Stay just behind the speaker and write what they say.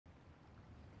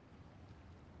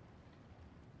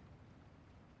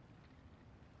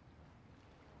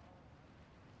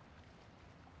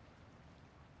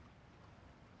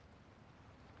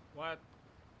What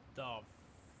the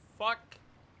fuck?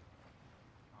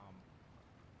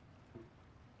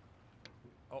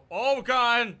 Oh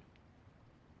God!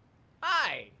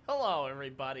 Hi! Hello,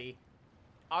 everybody.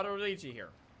 OtterLuigi here.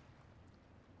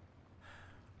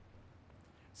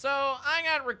 So, I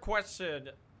got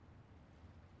requested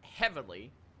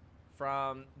heavily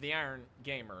from the Iron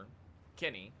Gamer,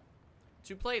 Kenny,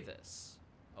 to play this.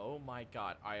 Oh my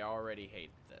God, I already hate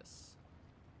this.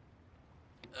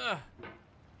 Ugh.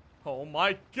 Oh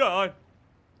my God!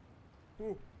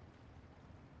 Ooh.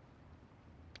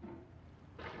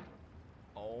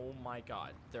 Oh my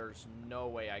God, there's no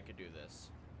way I could do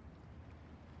this.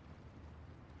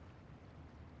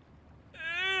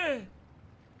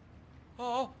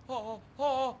 Oh.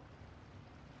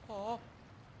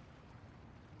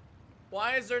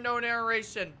 Why is there no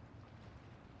narration?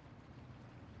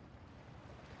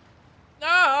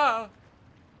 No!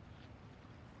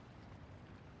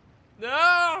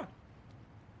 No!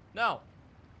 No.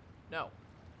 No.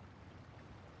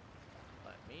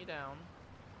 Let me down.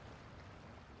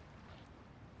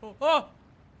 Oh!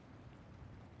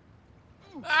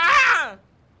 Ah!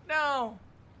 No!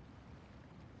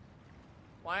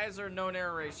 Why is there no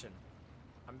narration?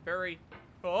 I'm very...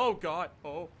 Oh, God.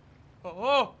 Oh.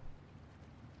 Oh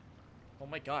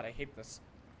my God, I hate this.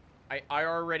 I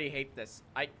already hate this.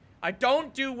 I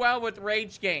don't do well with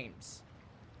rage games.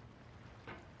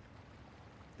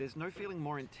 There's no feeling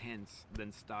more intense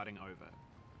than starting over.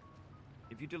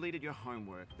 If you deleted your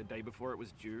homework the day before it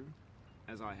was due,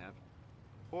 as I have,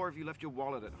 or if you left your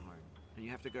wallet at home and you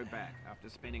have to go back after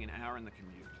spending an hour in the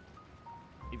commute.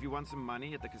 If you won some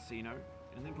money at the casino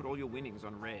and then put all your winnings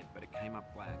on red but it came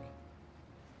up black.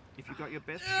 If you got your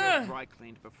best shirt dry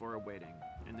cleaned before a wedding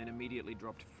and then immediately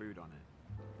dropped food on it.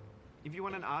 If you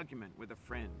won an argument with a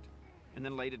friend and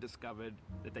then later discovered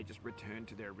that they just returned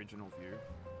to their original view.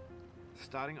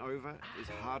 Starting over is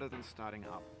harder than starting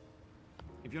up.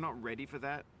 If you're not ready for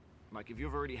that, like if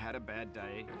you've already had a bad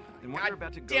day, then what you're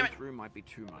about to go through might be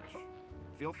too much.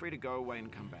 Feel free to go away and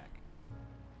come back.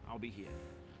 I'll be here.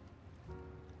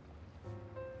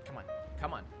 Come on,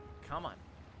 come on, come on,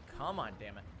 come on,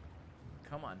 damn it.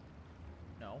 Come on.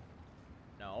 No.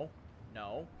 No.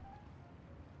 No.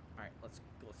 Alright, let's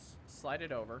slide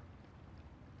it over.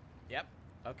 Yep,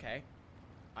 okay.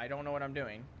 I don't know what I'm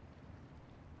doing.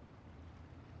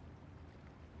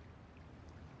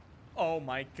 Oh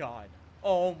my God.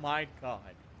 Oh my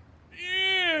God.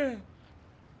 Yeah.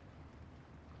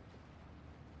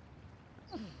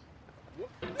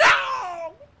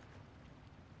 No!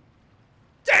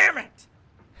 Damn it!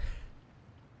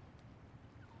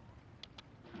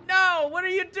 No, what are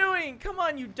you doing? Come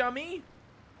on, you dummy.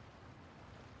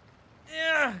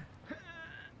 Yeah.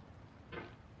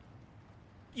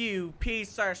 You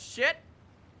piece of shit.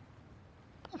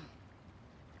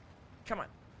 Come on.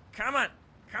 Come on.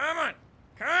 Come on.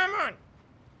 Come on.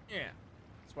 Yeah.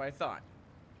 That's what I thought.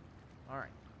 Alright.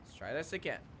 Let's try this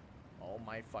again. Oh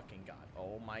my fucking God.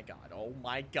 Oh my God. Oh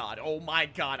my God. Oh my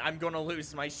God. I'm gonna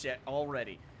lose my shit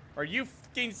already. Are you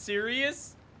fucking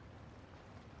serious?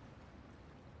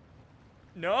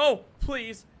 No.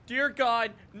 Please. Dear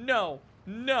God. No.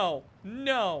 No.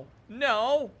 No.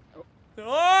 No.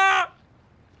 Ah!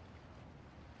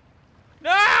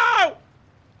 No!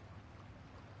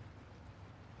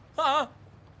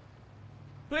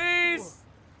 Please!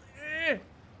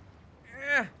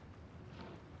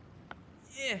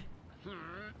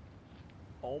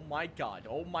 Oh my God.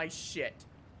 Oh my shit.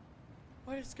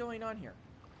 What is going on here?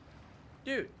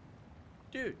 Dude.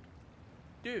 Dude.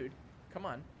 Dude. Come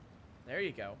on. There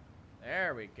you go.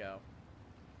 There we go.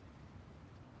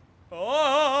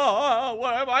 Oh,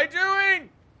 what am I doing?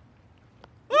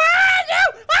 Ah, no!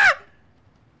 Ah!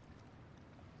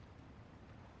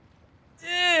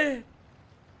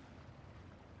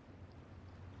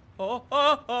 Oh,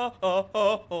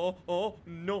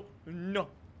 no, no.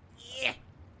 Yeah.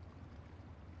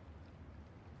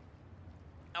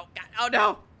 Oh, God, oh,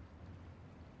 no.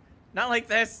 Not like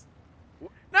this.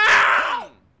 No!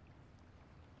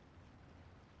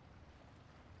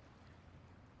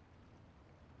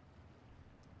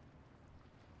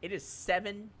 It is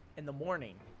 7 in the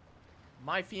morning.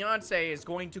 My fiance is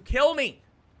going to kill me.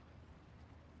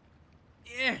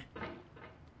 Yeah.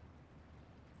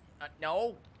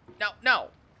 No. No, no.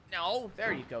 No.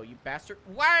 There you go, you bastard.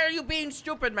 Why are you being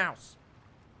stupid, mouse?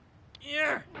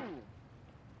 Yeah.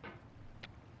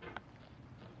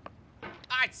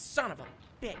 Ah, son of a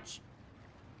bitch.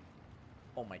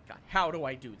 Oh my God. How do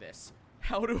I do this?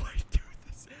 How do I do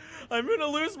this? I'm gonna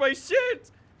lose my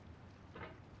shit.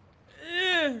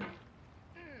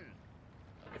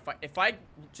 If If I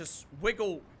just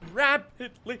wiggle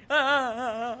rapidly. Come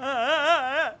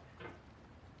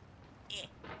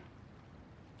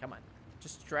on.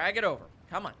 Just drag it over.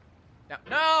 Come on. No.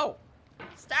 No!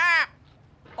 Stop!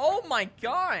 Oh my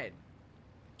god!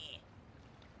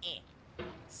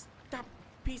 Stop,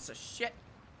 piece of shit.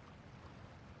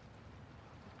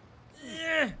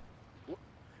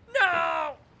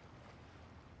 No!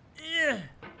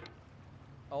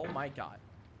 Oh my god.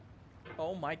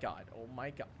 Oh my god. Oh my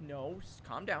god. No,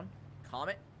 calm down. Calm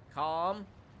it. Calm.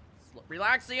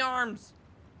 Relax the arms.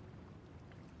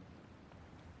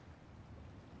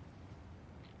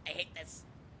 I hate this.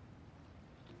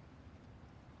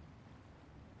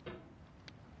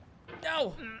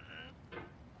 No!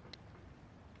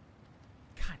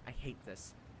 God, I hate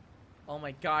this. Oh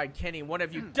my god, Kenny, what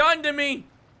have you done to me?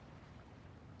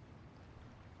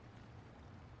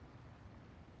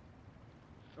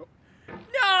 Oh.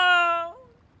 No!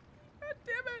 God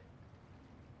damn it.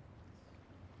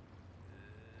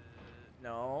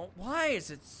 No. Why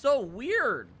is it so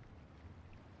weird?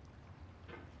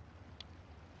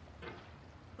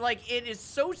 Like, it is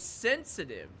so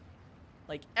sensitive.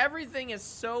 Like, everything is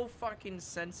so fucking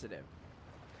sensitive.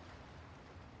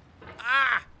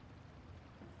 Ah!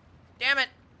 Damn it!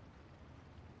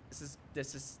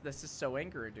 This is so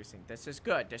anger-inducing. This is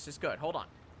good. This is good. Hold on.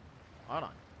 Hold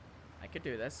on. I could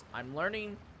do this. I'm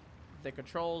learning the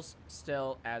controls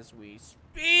still as we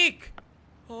speak.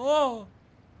 Oh!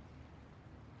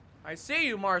 I see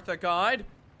you, Martha God.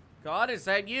 God, is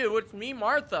that you? It's me,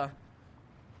 Martha.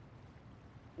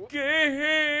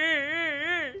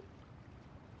 Gay.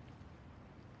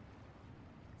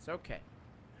 It's okay.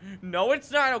 No,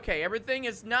 it's not okay. Everything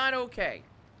is not okay.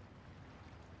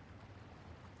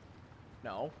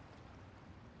 No.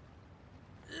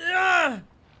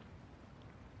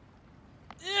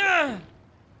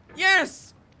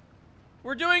 Yes!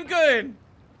 We're doing good.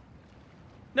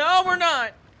 No, we're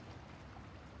not.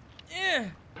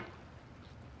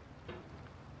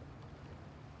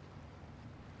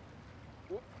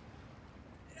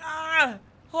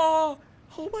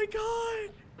 Oh my god.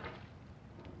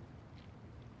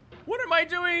 What am I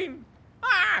doing?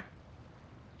 Ah!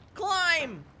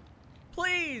 Climb!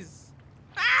 Please!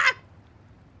 Ah!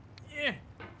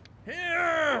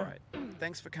 Alright,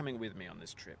 thanks for coming with me on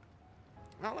this trip.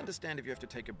 I'll understand if you have to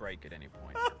take a break at any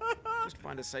point. Just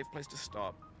find a safe place to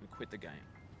stop and quit the game.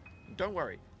 Don't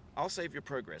worry, I'll save your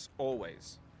progress,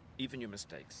 always. Even your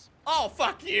mistakes. Oh,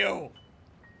 fuck you!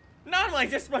 Not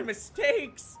like just my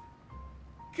mistakes!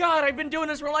 God, I've been doing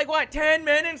this for like, what, 10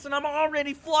 minutes and I'm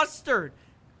already flustered!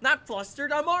 Not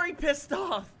flustered, I'm already pissed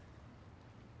off!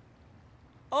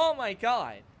 Oh my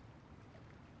god.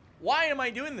 Why am I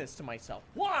doing this to myself?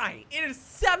 Why? It is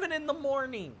 7 in the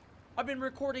morning. I've been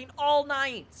recording all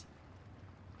night.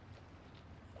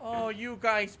 Oh, you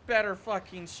guys better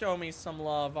fucking show me some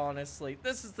love, honestly.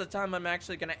 This is the time I'm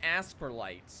actually gonna ask for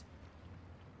lights.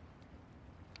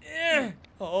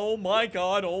 Oh my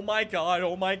god, oh my god,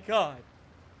 oh my god.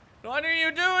 What are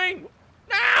you doing?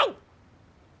 No!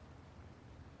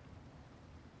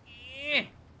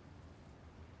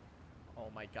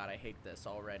 Oh my god, I hate this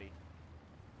already.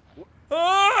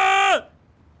 Ah!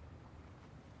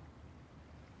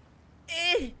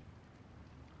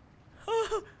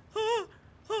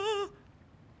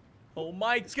 Oh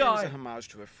my this game is a god. homage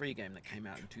to a free game that came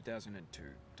out in 2002,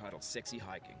 titled Sexy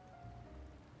Hiking.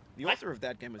 The author of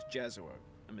that game was Jazuo,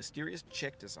 a mysterious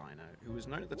Czech designer who was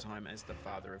known at the time as the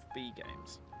father of B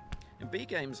games. And B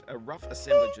games are rough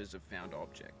assemblages of found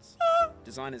objects.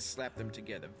 Designers slap them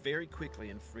together very quickly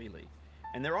and freely,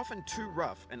 and they're often too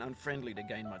rough and unfriendly to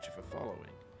gain much of a following.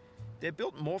 They're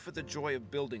built more for the joy of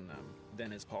building them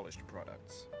than as polished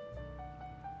products.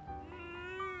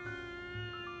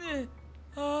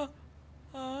 Ah!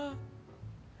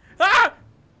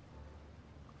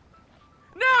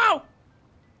 No!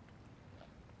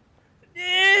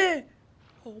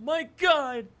 Oh my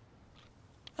god!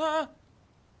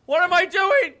 What am I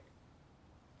doing?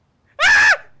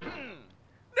 Ah!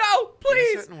 No,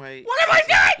 please! In a certain way, What am I Sexy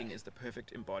doing? Hiking is the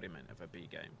perfect embodiment of a B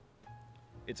game.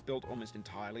 It's built almost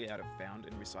entirely out of found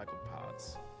and recycled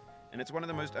parts, and it's one of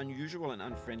the most unusual and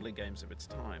unfriendly games of its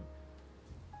time.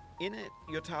 In it,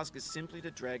 your task is simply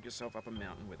to drag yourself up a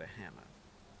mountain with a hammer.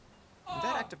 And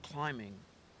that act of climbing,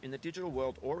 in the digital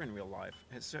world or in real life,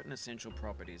 has certain essential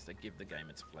properties that give the game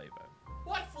its flavor.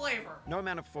 What flavor? No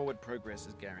amount of forward progress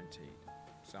is guaranteed.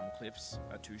 Some cliffs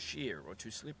are too sheer or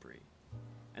too slippery,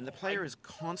 and the player is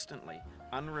constantly,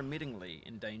 unremittingly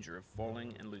in danger of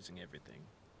falling and losing everything.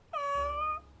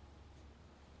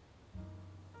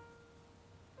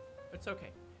 It's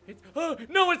okay.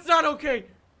 No, it's not okay.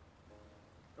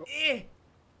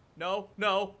 No,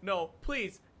 no, no,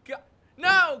 please. God.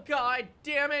 No, God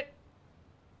damn it.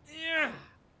 Yeah.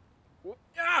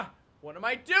 Ah, what am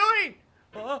I doing?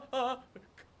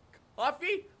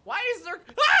 Coffee? Why is there...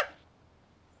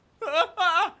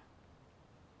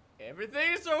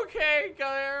 Everything's okay,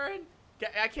 Karen.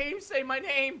 I can't even say my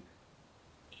name.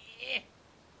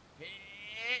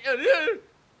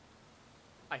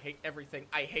 I hate everything.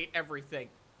 I hate everything.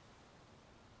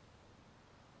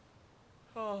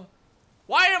 Oh.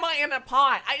 Why am I in a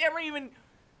pot? I never even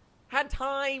had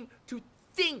time to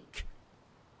think.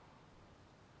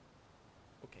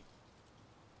 Okay.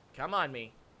 Come on,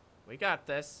 me. We got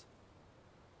this.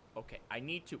 Okay, I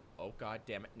need to... Oh, God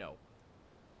damn it, no.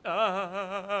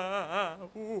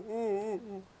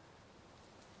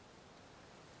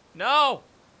 No!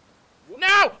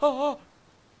 No! Oh.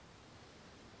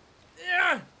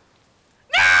 No!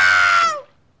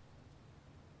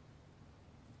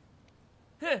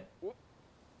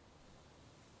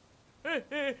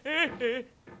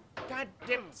 God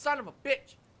damn son of a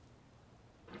bitch!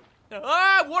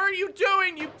 Ah, what are you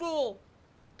doing, you fool?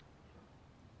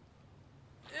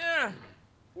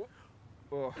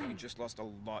 Oh, you just lost a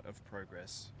lot of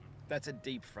progress. That's a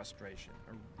deep frustration,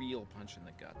 a real punch in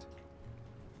the gut.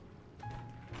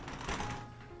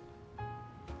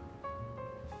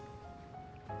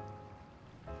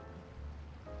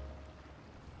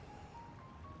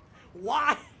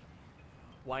 Why?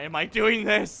 Why am I doing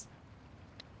this?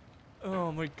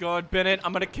 Oh my God, Bennett,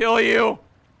 I'm gonna kill you.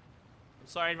 I'm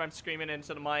sorry if I'm screaming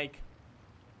into the mic.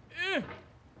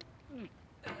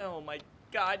 Oh my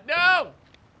God, no!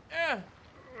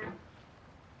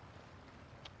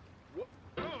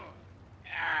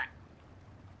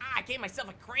 I gave myself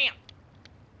a cramp.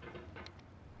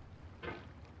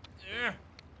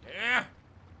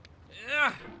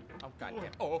 Oh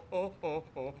goddamn!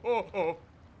 Oh!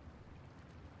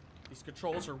 These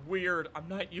controls are weird. I'm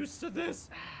not used to this.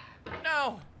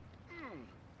 No.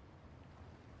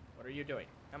 What are you doing?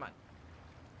 Come on.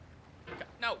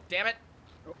 No, damn it.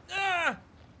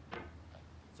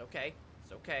 It's okay.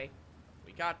 It's okay.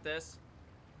 We got this.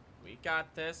 We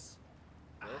got this.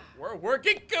 We're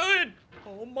working good.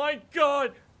 Oh my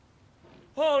God.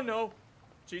 Oh no.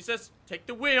 Jesus, take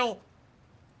the wheel.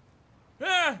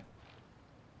 No!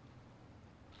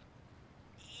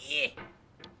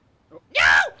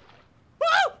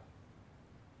 Woo!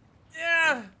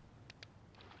 Yeah.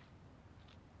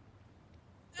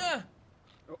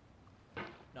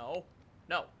 No.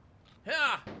 No.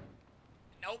 No.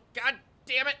 God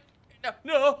damn it. No.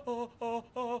 No.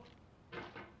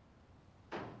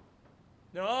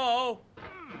 No.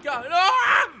 God. No.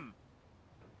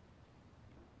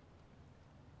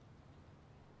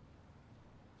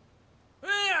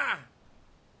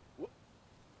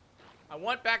 I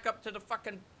want back up to the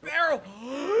fucking barrel.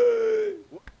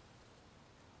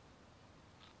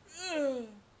 Oh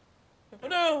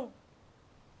no.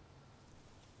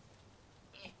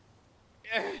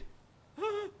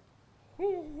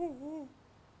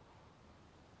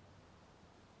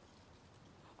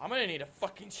 I'm gonna need a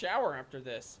fucking shower after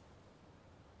this.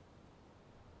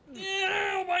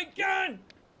 Oh my God!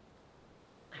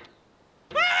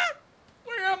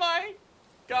 Where am I?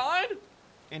 God?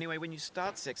 Anyway, when you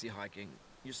start sexy hiking,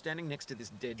 you're standing next to this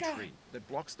dead tree that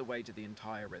blocks the way to the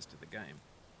entire rest of the game.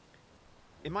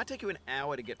 It might take you an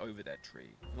hour to get over that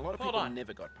tree, and a lot of people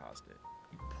never got past it.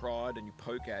 You prod and you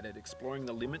poke at it, exploring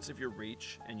the limits of your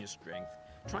reach and your strength,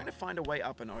 trying to find a way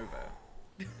up and over.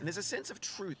 And there's a sense of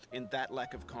truth in that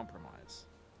lack of compromise.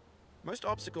 Most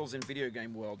obstacles in video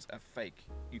game worlds are fake.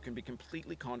 You can be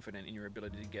completely confident in your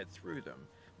ability to get through them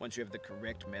once you have the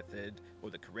correct method or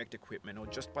the correct equipment or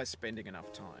just by spending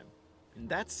enough time. In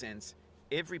that sense,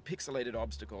 every pixelated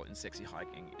obstacle in sexy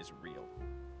hiking is real.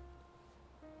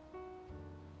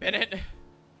 Bennett,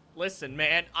 listen,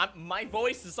 man, my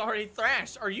voice is already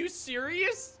thrashed. Are you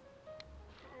serious?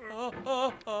 Okay.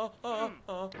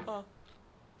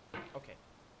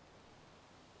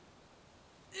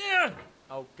 Yeah.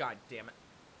 Oh, God damn it.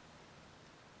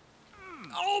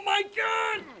 Oh, my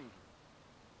God!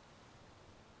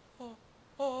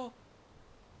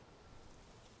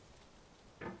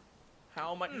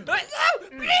 How am I? No! Please!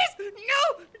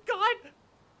 No! God!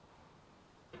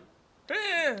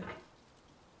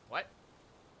 What?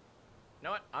 You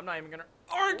know what? I'm not even gonna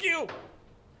argue!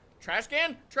 Trash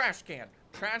can? Trash can.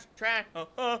 Trash.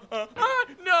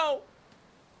 No!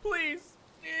 Please!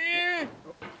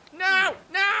 No!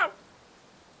 No!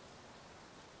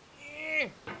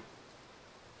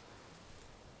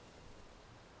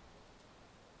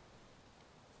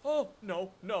 Oh,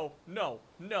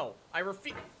 no. I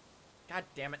refuse. God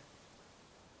damn it.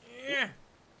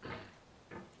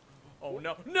 Oh,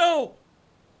 no. No!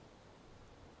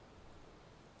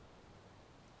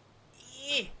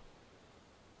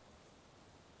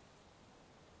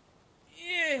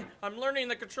 I'm learning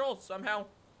the controls somehow.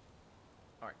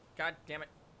 Alright, god damn it.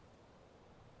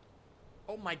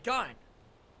 Oh my god.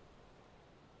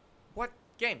 What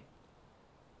game?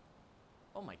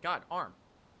 Oh my god, arm.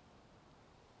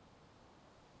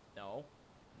 No.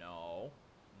 No.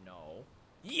 No.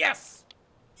 Yes!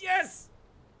 Yes!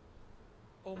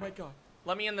 Oh my god.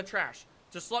 Let me in the trash.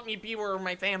 Just let me be where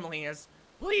my family is.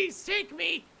 Please take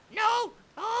me! No!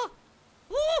 Oh!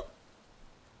 Ooh!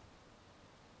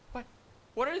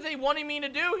 What are they wanting me to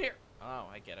do here? Oh,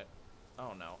 I get it.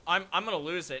 Oh no. I'm gonna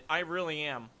lose it. I really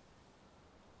am.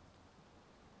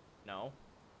 No.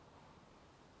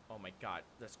 Oh my god.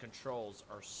 These controls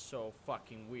are so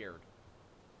fucking weird.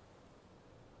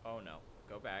 Oh no.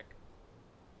 Go back.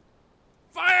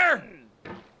 Fire!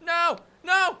 No!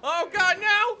 No! Oh god,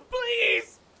 no!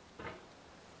 Please!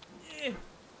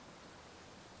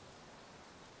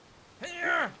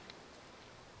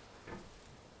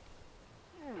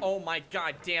 Oh my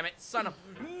god, damn it, son of...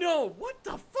 No! What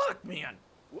the fuck, man?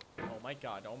 Oh my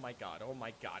god, oh my god, oh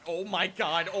my god, oh my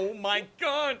god, oh my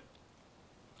god!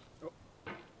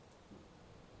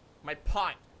 My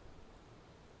pot.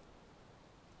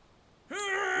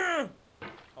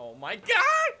 Oh my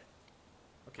god!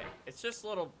 Okay, it's just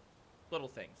little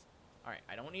things. Alright,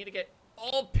 I don't need to get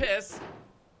all pissed.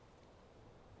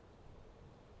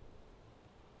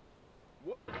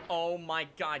 Oh my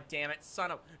god, damn it,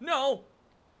 son of... No!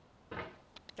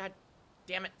 God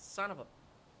damn it, son of a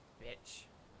bitch.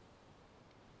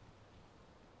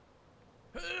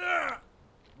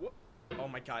 Oh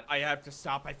my god, I have to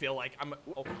stop. I feel like I'm...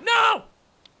 Oh, no!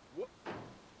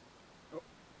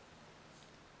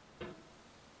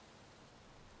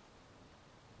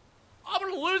 I'm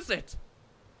gonna lose it.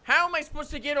 How am I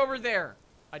supposed to get over there?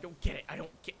 I don't get it. I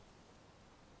don't get...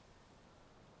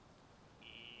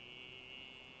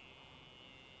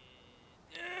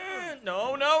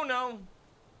 No, no, no.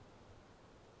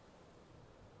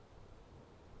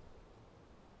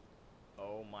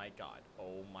 Oh my god.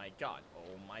 Oh my god.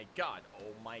 Oh my god.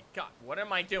 Oh my god. What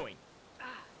am I doing?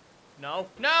 No.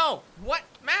 No! What?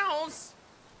 Mouse!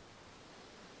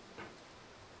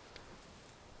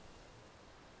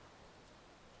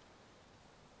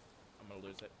 I'm gonna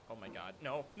lose it. Oh my god.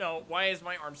 No. No. Why is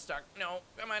my arm stuck? No.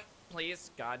 Come on.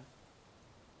 Please. God.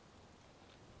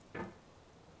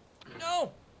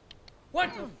 No!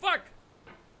 What the fuck?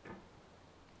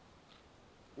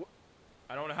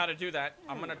 I don't know how to do that.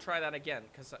 I'm gonna try that again,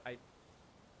 because I...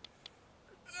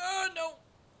 no!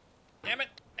 Damn it!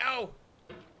 No!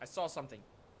 I saw something.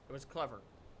 It was clever.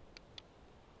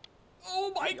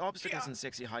 Oh my god! The obstacles and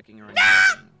sexy hiking are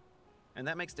amazing, and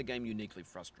that makes the game uniquely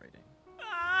frustrating.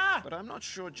 But I'm not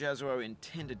sure Jazuo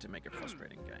intended to make a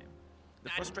frustrating game. The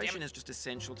frustration is just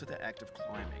essential to the act of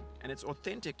climbing, and it's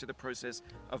authentic to the process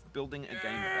of building a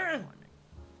game about climbing.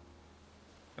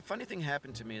 A funny thing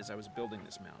happened to me as I was building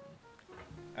this mountain.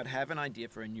 I'd have an idea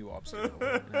for a new obstacle,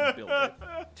 and I'd build it,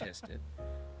 test it,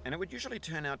 and it would usually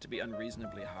turn out to be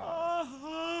unreasonably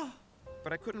hard.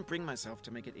 But I couldn't bring myself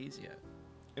to make it easier.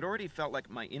 It already felt like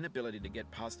my inability to get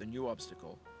past a new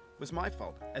obstacle was my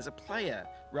fault as a player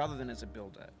rather than as a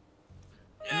builder.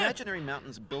 Imaginary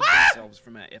mountains build themselves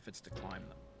from our efforts to climb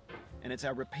them, and it's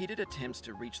our repeated attempts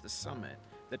to reach the summit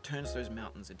that turns those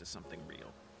mountains into something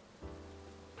real.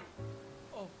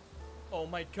 Oh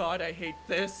my god, I hate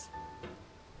this.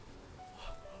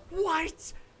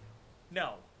 What?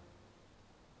 No.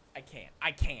 I can't.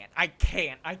 I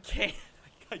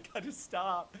gotta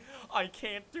stop. I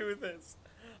can't do this.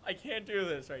 I can't do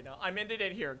this right now. I'm ending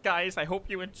it here. Guys, I hope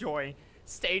you enjoy.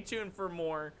 Stay tuned for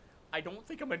more. I don't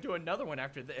think I'm gonna do another one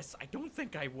after this. I don't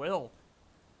think I will.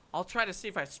 I'll try to see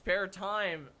if I have spare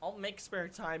time. I'll make spare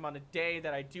time on a day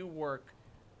that I do work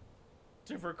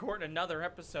to record another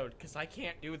episode, because I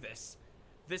can't do this.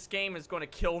 This game is going to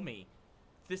kill me.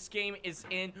 This game is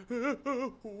in...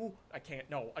 I can't.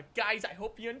 No. Guys, I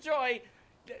hope you enjoy.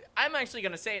 I'm actually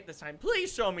going to say it this time.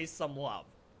 Please show me some love.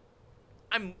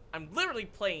 I'm literally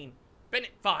playing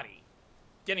Bennett Foddy.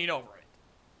 Getting over it.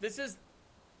 This is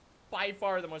by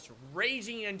far the most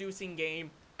raging-inducing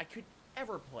game I could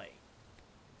ever play.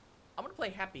 I'm going to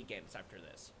play happy games after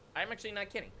this. I'm actually not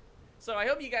kidding. So I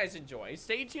hope you guys enjoy.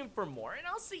 Stay tuned for more, and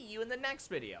I'll see you in the next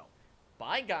video.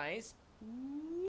 Bye, guys.